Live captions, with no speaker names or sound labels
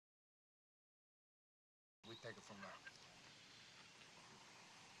take it from there.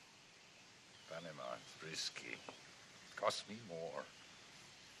 Panama, it's risky. Costs me more.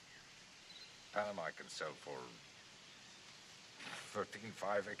 Panama I can sell for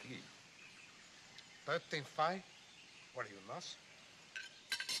 13.5 a key. 13.5? What are you, nuts?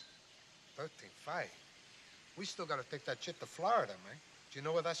 13.5? We still gotta take that shit to Florida, man. Do you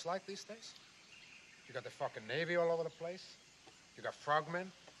know what that's like these days? You got the fucking Navy all over the place. You got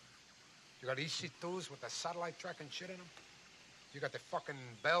frogmen. You got EC-2s with the satellite tracking shit in them. You got the fucking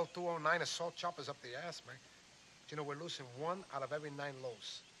Bell 209 assault choppers up the ass, man. Do you know we're losing 1 out of every 9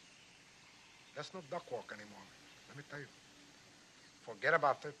 loads? That's no duck walk anymore, man. Let me tell you. Forget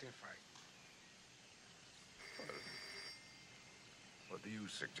about 13.5. Well, what do you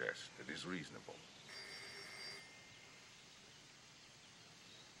suggest that is reasonable?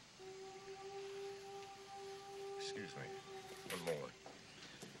 Excuse me. One moment.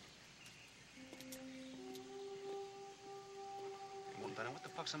 Montana, what the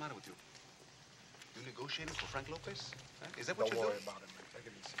fuck's the matter with you? You negotiating for Frank Lopez? Huh? Is that what you're doing? Don't worry about it, man. Take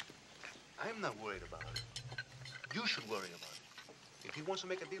it easy. I'm not worried about it. You should worry about it. If he wants to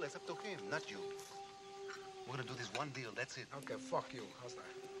make a deal, it's up to him, not you. We're gonna do this one deal, that's it. Okay, fuck you. How's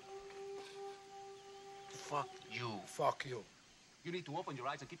that? Fuck you. Fuck you. You need to open your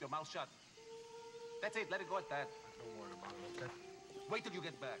eyes and keep your mouth shut. That's it, let it go at that. Don't worry about it, okay? Wait till you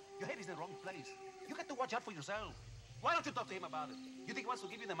get back. Your head is in the wrong place. You got to watch out for yourself. Why don't you talk to him about it? You think he wants to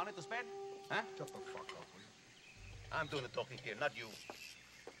give you the money to spend? Huh? Shut the fuck up, will you? I'm doing the talking here, not you.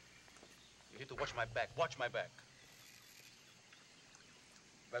 You need to watch my back. Watch my back.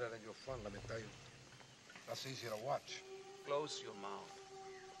 Better than your front, let me tell you. That's easy to watch. Close your mouth.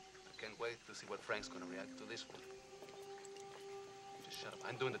 I can't wait to see what Frank's gonna react to this one. Just shut up.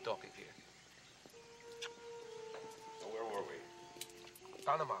 I'm doing the talking here. So where were we?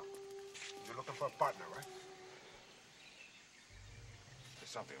 Panama. You're looking for a partner, right?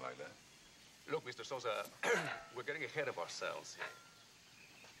 Something like that. Look, Mr. Sosa, we're getting ahead of ourselves here.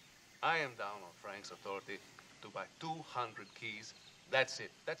 I am down on Frank's authority to buy 200 keys. That's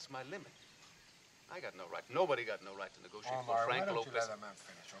it. That's my limit. I got no right. Nobody got no right to negotiate Omar, for Frank why don't Lopez. you let a man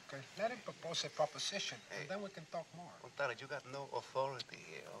finish, okay? Let him propose a proposition, Hey. and then we can talk more. Montana, you got no authority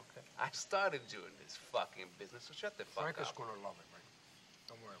here, okay? I started you in this fucking business, so shut the fuck Frank is up. gonna love it, man.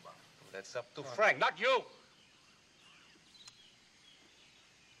 Don't worry about it. That's up to Frank, not you!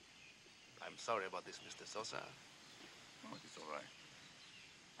 I'm sorry about this, Mr. Sosa. Oh, it's all right.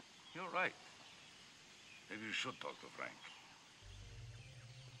 You're right. Maybe you should talk to Frank.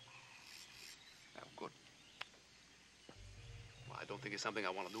 Yeah, good. Well, I don't think it's something I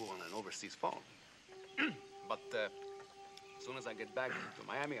want to do on an overseas phone. But as soon as I get back to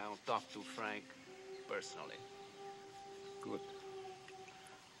Miami, I'll talk to Frank personally. Good.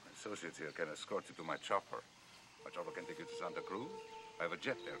 My associates here can escort you to my chopper. My chopper can take you to Santa Cruz. I have a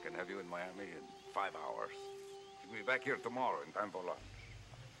jet there, can have you in Miami in 5 hours. You'll be back here tomorrow in time for lunch.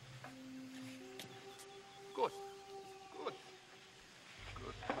 Good. Good.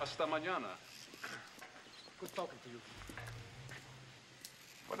 Good. Hasta mañana. Good talking to you.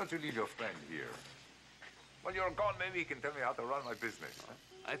 Why don't you leave your friend here? When you're gone, maybe he can tell me how to run my business.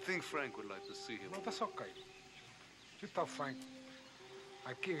 I think Frank would like to see him. No, that's okay. You tell Frank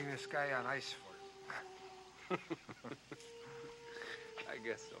I'm keeping this guy on ice for you. I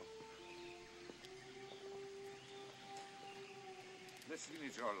guess so. Let's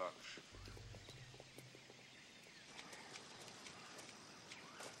finish your lunch.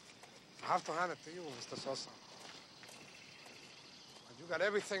 I have to hand it to you, Mr. Sosa. You got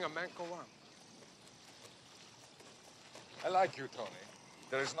everything a man could want. I like you, Tony.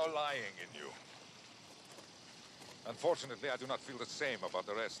 There is no lying in you. Unfortunately, I do not feel the same about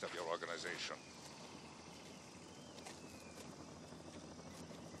the rest of your organization.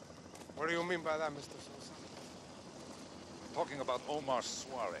 What do you mean by that, Mr. Sosa? I'm talking about Omar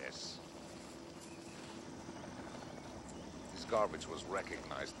Suarez. His garbage was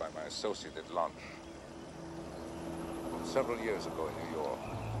recognized by my associate at lunch several years ago in New York.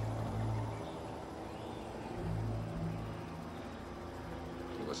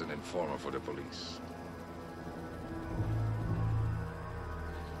 He was an informer for the police.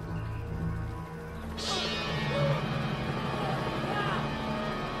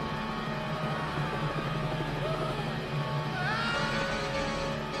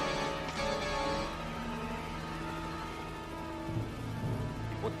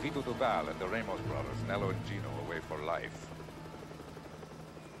 Vito Duval and the Ramos brothers, Nello and Gino, away for life.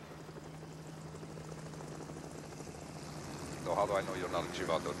 So how do I know you're not a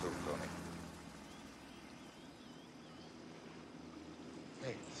Chivato too, Tony?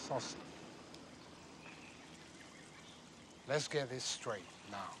 Hey, Sosa. let's get this straight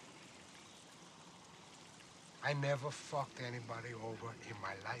now. I never fucked anybody over in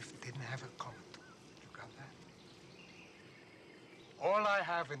my life. Didn't have it coming to me. You got that? All I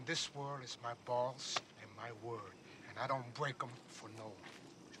have in this world is my balls and my word. And I don't break them for no one.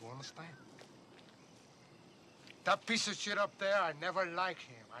 Do you understand? That piece of shit up there, I never liked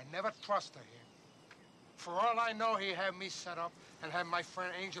him. I never trusted him. For all I know, he had me set up and had my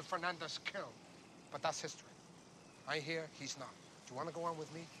friend Angel Fernandez killed. But that's history. I'm here, he's not. Do you want to go on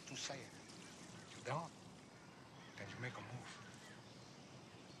with me? You say it. You don't? Then you make a move.